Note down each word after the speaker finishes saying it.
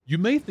You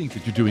may think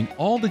that you're doing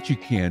all that you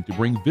can to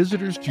bring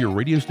visitors to your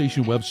radio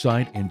station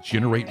website and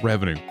generate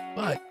revenue,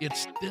 but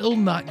it's still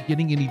not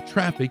getting any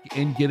traffic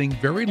and getting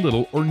very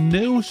little or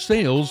no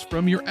sales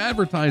from your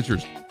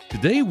advertisers.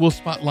 Today, we'll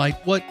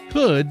spotlight what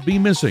could be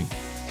missing.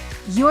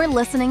 You're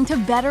listening to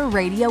Better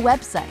Radio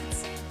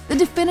Websites, the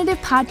definitive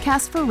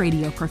podcast for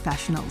radio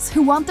professionals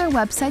who want their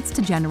websites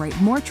to generate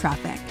more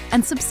traffic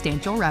and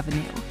substantial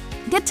revenue.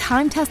 Get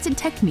time-tested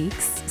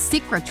techniques,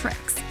 secret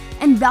tricks,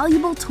 and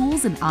valuable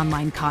tools in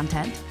online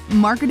content,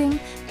 marketing,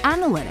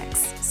 analytics,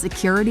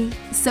 security,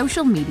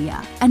 social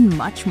media, and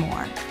much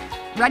more.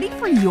 Ready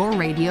for your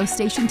radio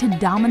station to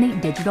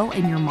dominate digital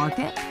in your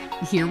market?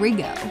 Here we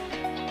go.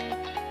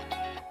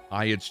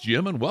 Hi, it's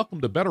Jim, and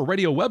welcome to Better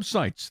Radio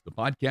Websites, the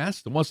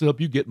podcast that wants to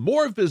help you get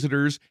more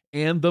visitors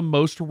and the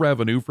most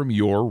revenue from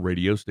your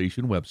radio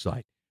station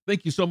website.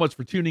 Thank you so much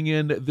for tuning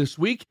in this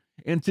week.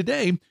 And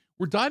today,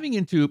 we're diving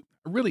into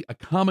really a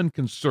common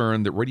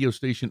concern that radio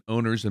station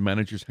owners and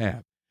managers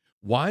have: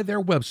 why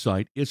their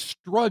website is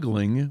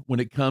struggling when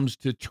it comes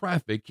to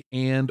traffic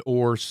and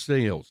or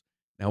sales.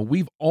 Now,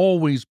 we've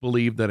always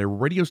believed that a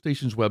radio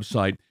station's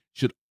website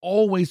should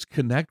always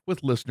connect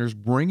with listeners,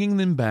 bringing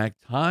them back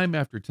time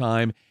after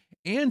time,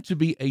 and to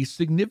be a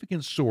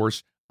significant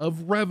source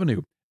of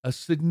revenue, a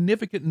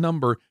significant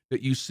number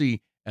that you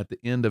see at the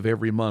end of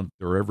every month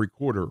or every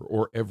quarter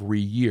or every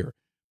year.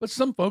 But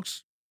some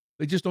folks,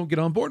 they just don't get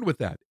on board with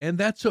that, and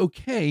that's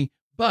okay.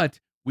 But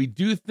we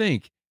do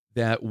think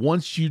that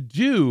once you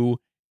do,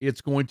 it's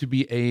going to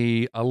be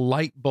a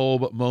light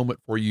bulb moment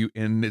for you,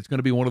 and it's going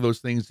to be one of those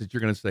things that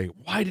you're going to say,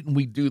 why didn't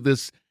we do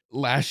this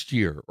last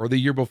year or the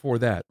year before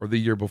that or the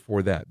year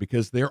before that?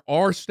 Because there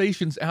are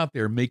stations out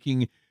there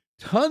making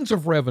tons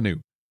of revenue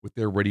with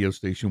their radio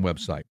station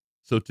website.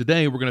 So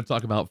today we're going to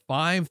talk about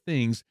 5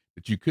 things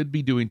that you could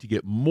be doing to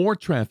get more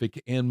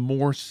traffic and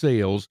more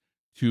sales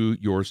to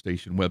your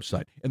station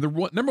website. And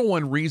the number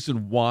one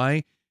reason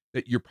why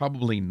that you're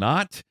probably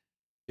not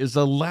is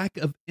a lack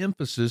of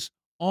emphasis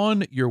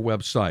on your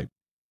website.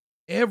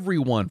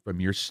 Everyone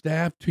from your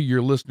staff to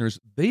your listeners,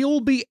 they'll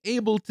be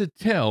able to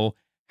tell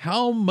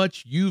how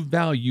much you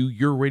value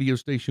your radio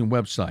station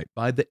website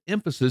by the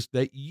emphasis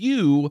that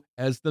you,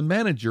 as the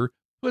manager,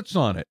 puts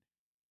on it.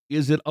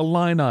 Is it a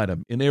line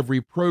item in every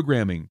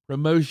programming,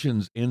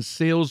 promotions, and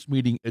sales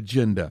meeting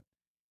agenda?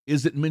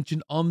 Is it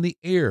mentioned on the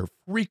air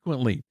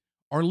frequently?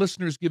 Are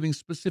listeners giving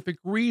specific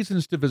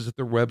reasons to visit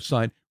their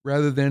website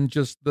rather than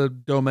just the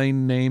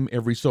domain name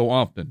every so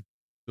often?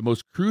 The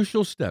most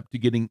crucial step to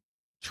getting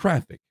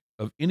traffic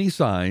of any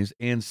size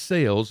and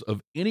sales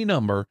of any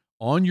number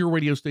on your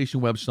radio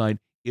station website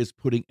is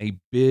putting a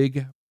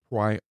big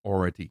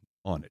priority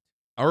on it.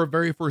 Our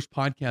very first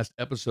podcast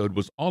episode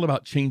was all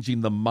about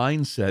changing the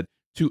mindset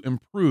to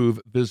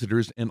improve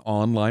visitors and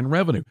online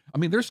revenue. I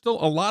mean, there's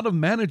still a lot of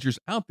managers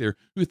out there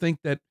who think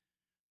that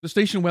the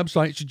station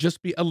website should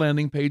just be a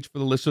landing page for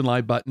the Listen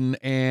Live button,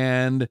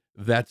 and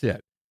that's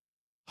it.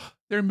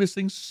 They're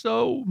missing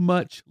so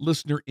much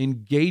listener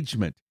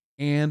engagement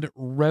and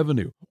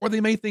revenue. Or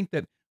they may think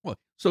that, well,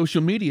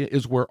 social media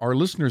is where our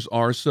listeners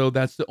are, so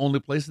that's the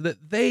only place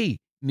that they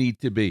need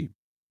to be.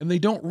 And they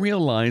don't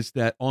realize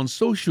that on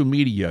social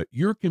media,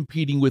 you're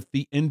competing with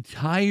the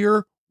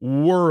entire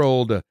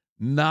world,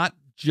 not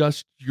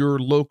just your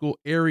local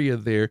area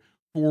there,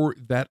 for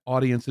that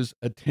audience's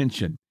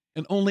attention.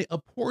 And only a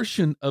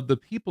portion of the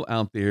people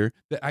out there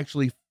that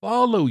actually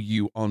follow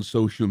you on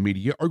social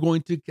media are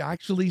going to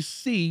actually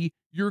see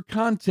your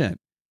content,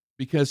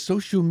 because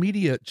social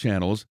media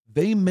channels,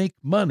 they make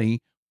money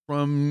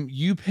from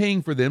you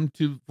paying for them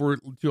to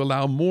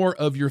allow more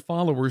of your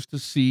followers to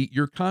see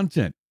your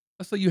content.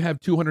 Let's say you have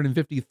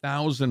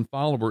 250,000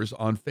 followers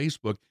on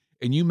Facebook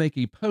and you make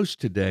a post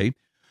today,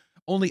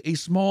 only a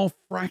small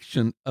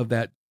fraction of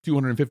that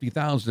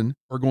 250,000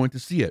 are going to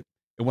see it.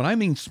 And when I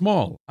mean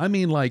small, I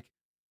mean like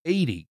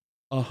 80,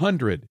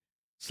 100,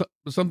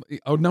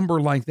 a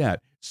number like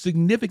that,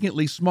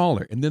 significantly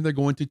smaller. And then they're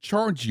going to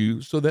charge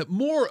you so that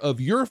more of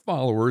your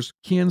followers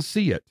can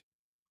see it.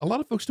 A lot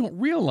of folks don't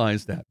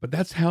realize that, but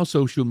that's how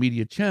social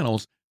media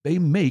channels, they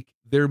make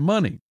their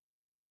money.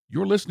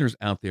 Your listeners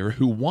out there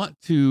who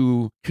want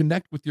to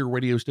connect with your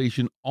radio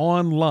station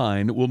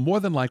online will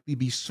more than likely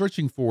be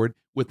searching for it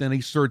within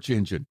a search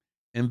engine.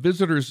 And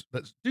visitors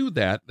that do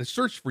that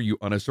search for you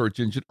on a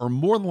search engine, are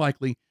more than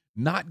likely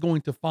not going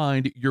to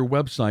find your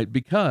website,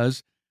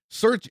 because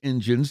search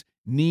engines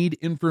need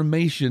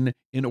information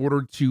in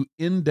order to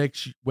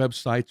index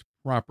websites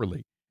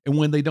properly. And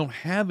when they don't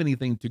have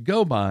anything to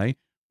go by,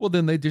 well,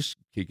 then they just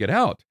kick it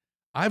out.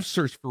 I've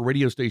searched for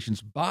radio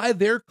stations by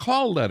their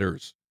call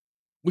letters,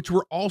 which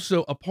were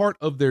also a part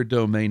of their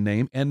domain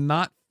name, and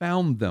not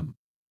found them.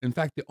 In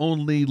fact, the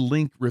only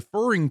link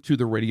referring to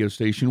the radio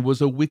station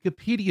was a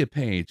Wikipedia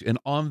page, and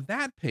on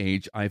that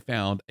page, I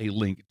found a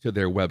link to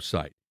their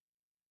website.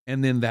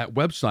 And then that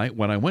website,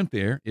 when I went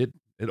there, it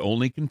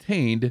only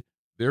contained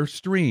their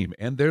stream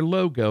and their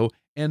logo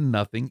and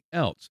nothing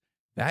else.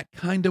 That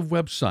kind of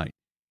website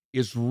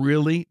is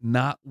really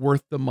not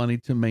worth the money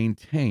to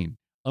maintain,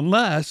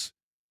 unless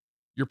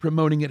you're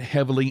promoting it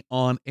heavily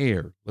on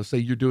air. Let's say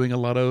you're doing a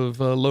lot of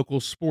local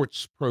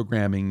sports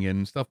programming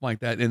and stuff like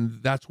that,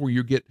 and that's where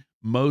you get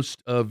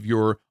most of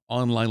your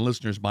online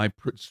listeners by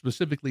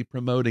specifically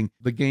promoting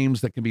the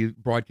games that can be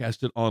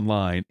broadcasted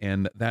online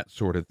and that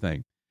sort of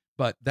thing.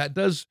 But that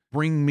does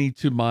bring me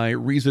to my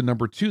reason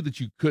number two that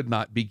you could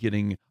not be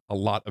getting a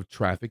lot of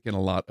traffic and a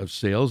lot of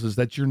sales is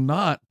that you're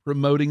not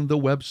promoting the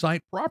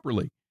website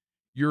properly.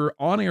 Your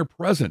on air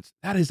presence,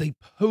 that is a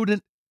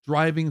potent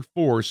driving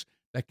force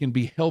that can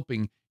be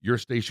helping your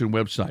station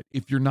website.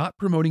 If you're not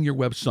promoting your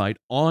website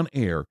on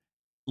air,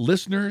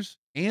 listeners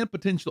and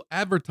potential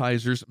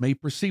advertisers may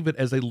perceive it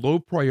as a low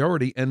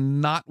priority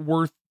and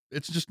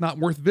it's just not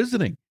worth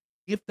visiting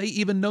if they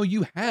even know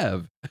you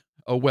have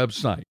a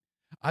website.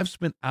 I've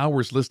spent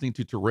hours listening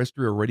to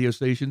terrestrial radio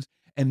stations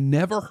and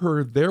never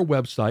heard their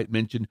website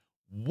mentioned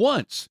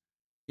once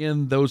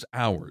in those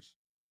hours.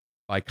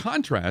 By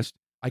contrast,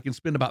 I can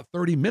spend about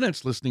 30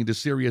 minutes listening to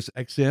Sirius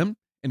XM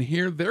and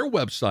hear their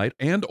website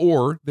and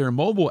or their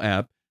mobile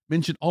app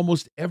mentioned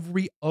almost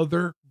every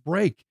other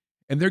break.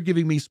 And they're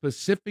giving me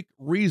specific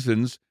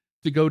reasons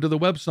to go to the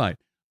website.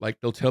 Like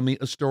they'll tell me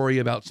a story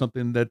about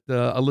something that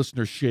a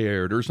listener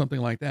shared or something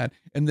like that.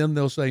 And then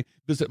they'll say,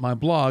 visit my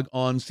blog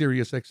on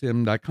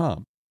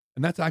SiriusXM.com.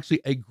 And that's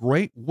actually a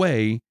great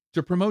way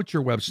to promote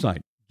your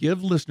website.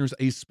 Give listeners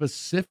a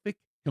specific,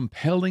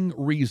 compelling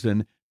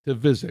reason to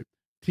visit.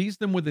 Tease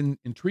them with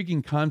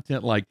intriguing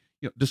content like,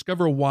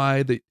 discover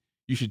why that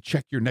you should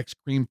check your next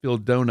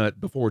cream-filled donut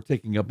before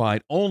taking a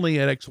bite only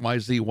at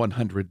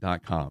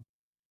xyz100.com.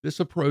 This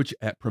approach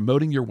at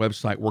promoting your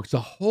website works a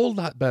whole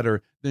lot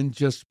better than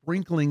just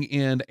sprinkling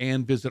in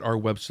and visit our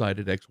website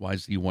at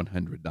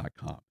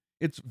xyz100.com.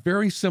 It's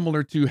very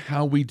similar to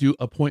how we do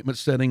appointment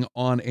setting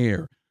on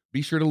air.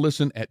 Be sure to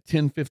listen at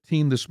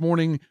 10:15 this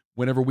morning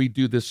whenever we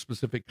do this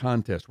specific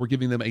contest. We're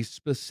giving them a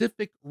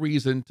specific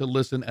reason to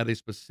listen at a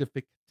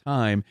specific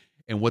time.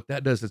 And what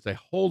that does is a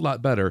whole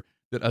lot better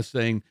than us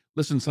saying,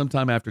 listen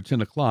sometime after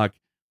 10 o'clock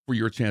for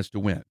your chance to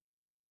win.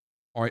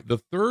 All right, the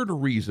third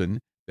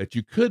reason that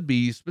you could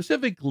be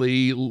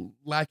specifically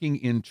lacking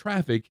in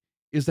traffic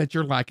is that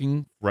you're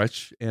lacking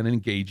fresh and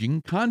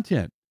engaging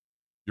content.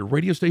 Your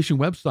radio station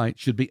website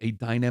should be a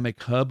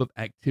dynamic hub of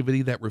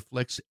activity that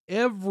reflects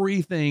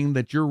everything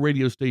that your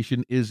radio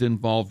station is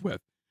involved with,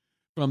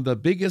 from the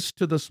biggest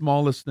to the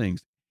smallest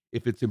things.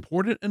 If it's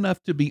important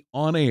enough to be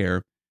on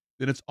air,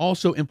 then it's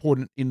also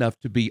important enough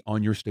to be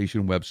on your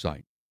station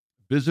website.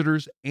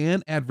 Visitors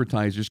and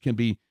advertisers can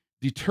be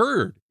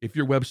deterred if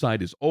your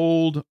website is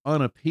old,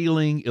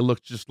 unappealing, it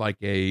looks just like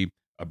a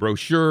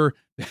brochure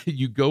that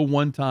you go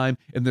one time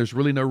and there's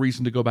really no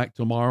reason to go back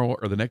tomorrow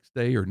or the next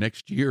day or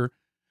next year.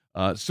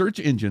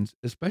 Search engines,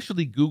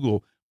 especially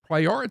Google,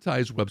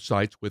 prioritize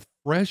websites with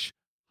fresh,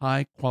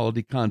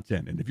 high-quality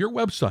content. And if your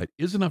website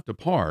isn't up to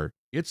par,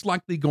 it's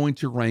likely going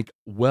to rank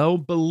well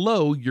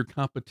below your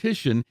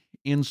competition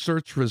in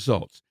search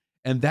results.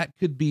 And that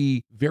could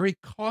be very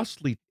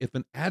costly if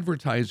an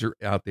advertiser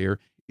out there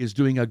is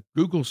doing a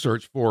Google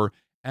search for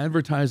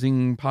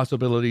advertising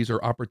possibilities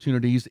or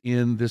opportunities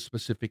in this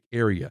specific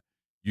area.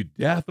 You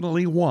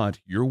definitely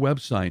want your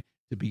website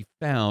to be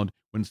found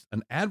when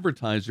an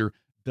advertiser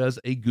does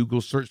a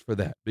Google search for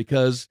that,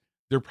 because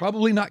they're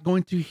probably not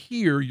going to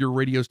hear your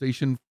radio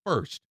station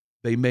first.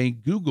 They may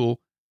Google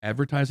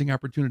advertising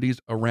opportunities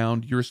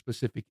around your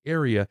specific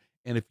area.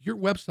 And if your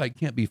website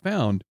can't be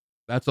found,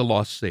 that's a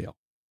lost sale.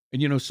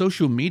 And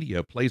social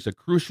media plays a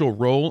crucial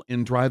role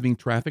in driving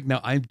traffic.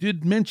 Now, I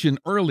did mention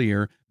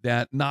earlier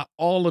that not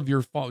all of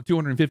your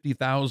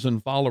 250,000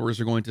 followers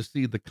are going to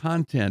see the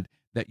content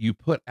that you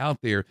put out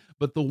there,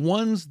 but the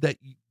ones that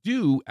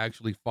do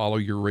actually follow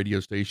your radio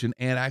station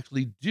and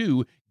actually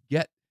do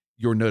get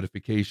your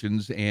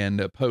notifications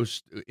and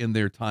post in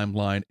their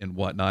timeline and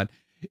whatnot,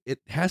 it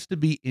has to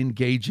be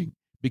engaging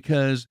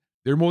because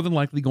they're more than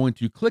likely going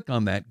to click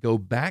on that, go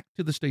back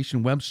to the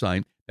station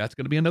website. That's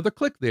going to be another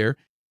click there.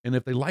 And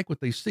if they like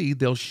what they see,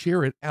 they'll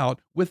share it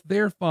out with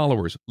their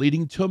followers,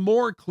 leading to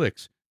more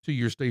clicks to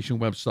your station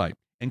website.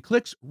 And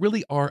clicks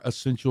really are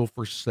essential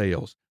for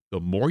sales. The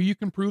more you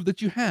can prove that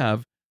you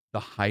have, the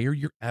higher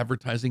your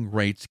advertising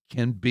rates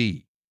can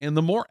be, and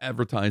the more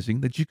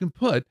advertising that you can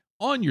put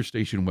on your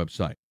station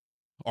website.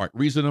 All right,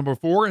 reason number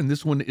 4, and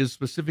this one is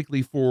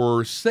specifically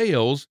for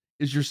sales,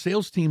 is your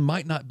sales team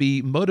might not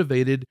be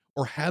motivated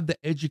or have the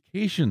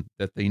education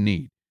that they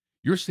need.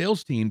 Your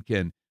sales team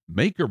can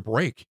make or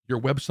break your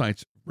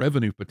website's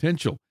revenue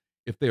potential.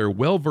 If they are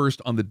well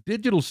versed on the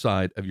digital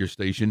side of your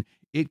station,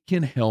 it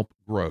can help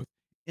growth.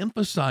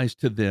 Emphasize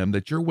to them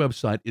that your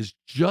website is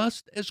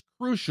just as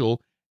crucial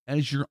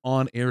as your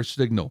on-air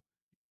signal.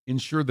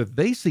 Ensure that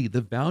they see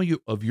the value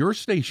of your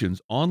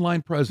station's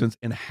online presence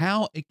and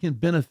how it can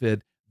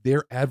benefit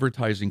their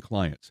advertising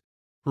clients.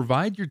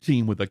 Provide your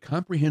team with a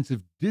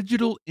comprehensive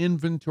digital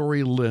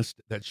inventory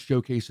list that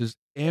showcases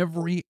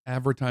every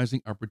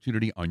advertising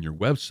opportunity on your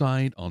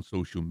website, on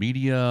social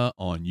media,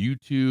 on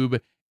YouTube,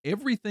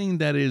 everything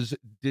that is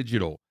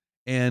digital.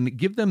 And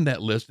give them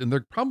that list, and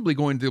they're probably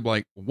going to be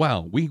like,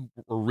 wow, we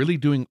are really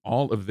doing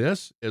all of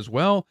this as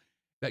well.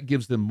 That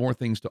gives them more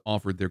things to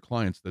offer their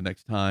clients the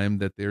next time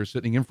that they're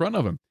sitting in front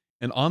of them.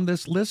 And on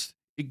this list,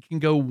 it can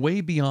go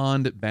way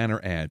beyond banner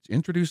ads.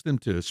 Introduce them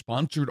to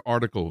sponsored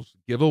articles,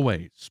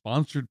 giveaways,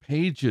 sponsored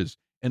pages,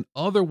 and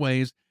other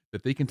ways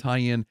that they can tie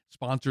in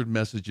sponsored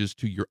messages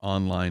to your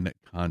online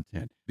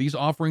content. These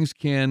offerings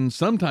can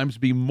sometimes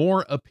be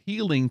more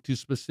appealing to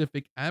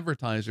specific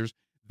advertisers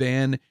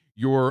than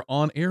your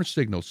on-air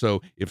signal.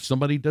 So if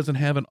somebody doesn't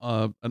have an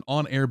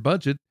on-air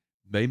budget,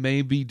 they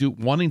may be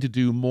wanting to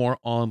do more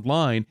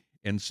online,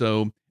 and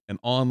so an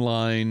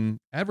online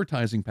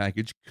advertising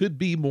package could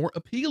be more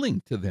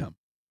appealing to them.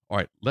 All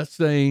right, let's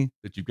say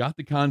that you've got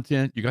the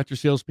content, you got your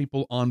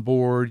salespeople on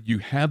board, you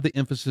have the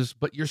emphasis,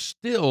 but you're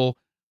still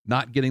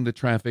not getting the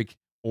traffic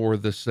or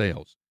the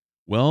sales.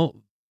 Well,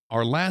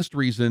 our last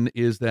reason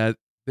is that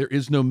there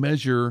is no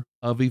measure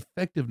of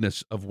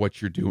effectiveness of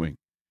what you're doing.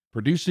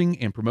 Producing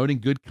and promoting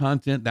good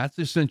content, that's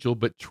essential,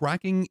 but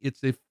tracking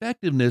its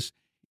effectiveness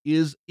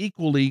is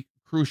equally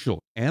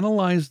crucial.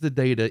 Analyze the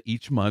data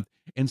each month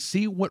and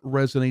see what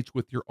resonates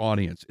with your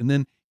audience, and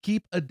then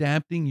keep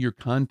adapting your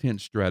content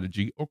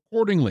strategy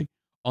accordingly.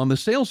 On the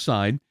sales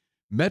side,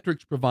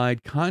 metrics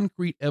provide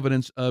concrete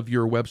evidence of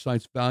your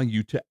website's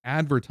value to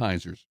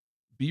advertisers.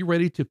 Be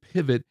ready to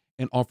pivot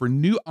and offer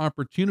new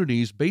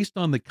opportunities based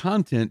on the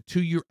content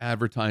to your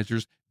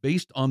advertisers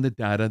based on the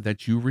data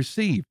that you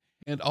receive.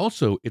 And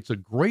also, it's a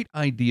great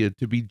idea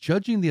to be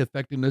judging the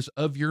effectiveness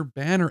of your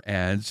banner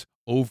ads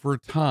over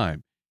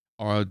time.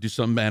 Do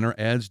some banner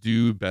ads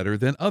do better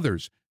than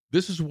others?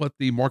 This is what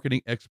the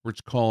marketing experts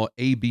call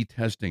A/B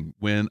testing.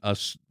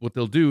 What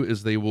they'll do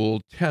is they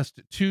will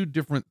test two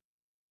different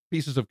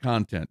pieces of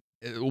content,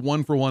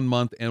 one for 1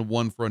 month and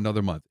one for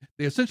another month.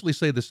 They essentially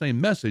say the same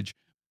message,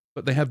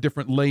 but they have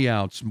different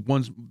layouts.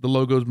 The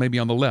logo's maybe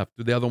on the left,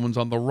 the other one's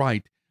on the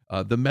right.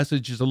 The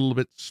message is a little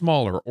bit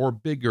smaller or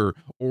bigger,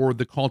 or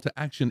the call to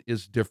action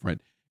is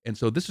different. And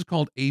so this is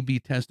called A/B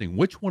testing.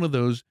 Which one of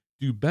those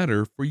do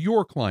better for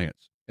your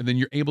clients? And then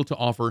you're able to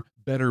offer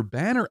better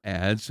banner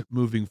ads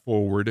moving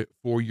forward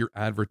for your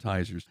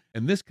advertisers.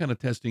 And this kind of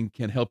testing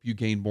can help you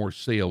gain more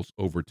sales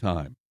over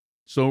time.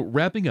 So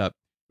wrapping up,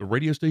 the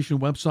radio station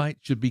website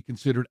should be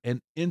considered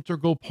an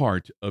integral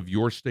part of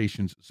your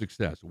station's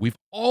success. We've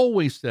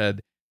always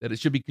said that it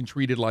should be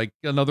treated like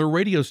another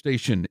radio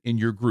station in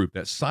your group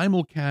that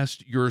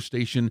simulcast your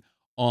station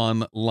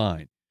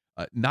online.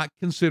 Not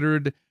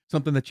considered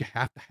something that you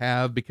have to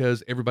have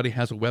because everybody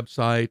has a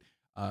website.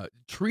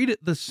 Treat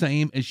it the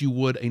same as you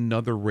would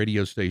another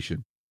radio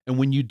station. And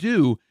when you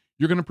do,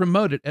 you're going to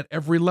promote it at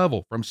every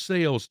level, from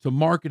sales to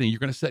marketing. You're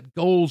going to set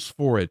goals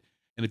for it.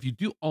 And if you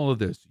do all of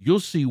this, you'll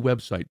see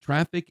website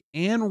traffic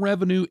and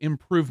revenue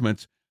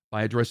improvements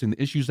by addressing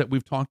the issues that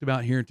we've talked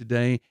about here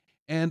today,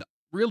 and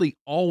really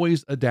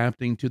always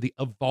adapting to the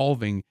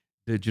evolving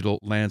digital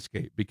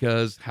landscape,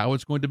 because how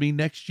it's going to be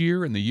next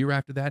year and the year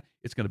after that,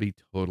 it's going to be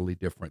totally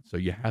different. So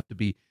you have to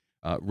be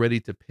ready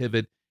to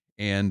pivot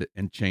and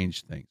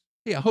change things.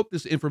 Hey, I hope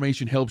this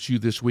information helps you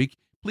this week.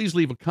 Please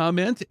leave a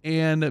comment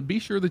and be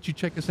sure that you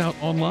check us out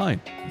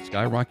online at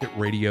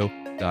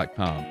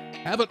skyrocketradio.com.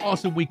 Have an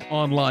awesome week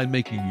online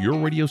making your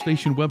radio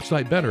station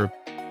website better.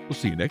 We'll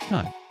see you next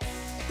time.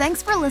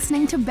 Thanks for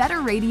listening to Better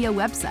Radio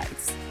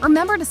Websites.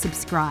 Remember to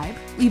subscribe,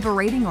 leave a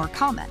rating or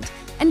comment,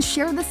 and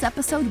share this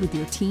episode with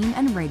your team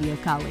and radio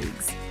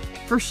colleagues.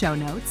 For show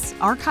notes,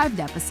 archived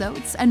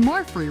episodes, and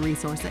more free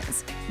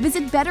resources,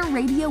 visit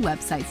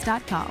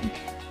betterradiowebsites.com.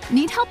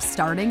 Need help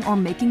starting or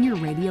making your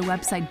radio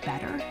website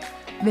better?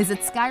 Visit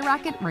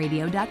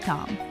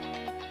skyrocketradio.com.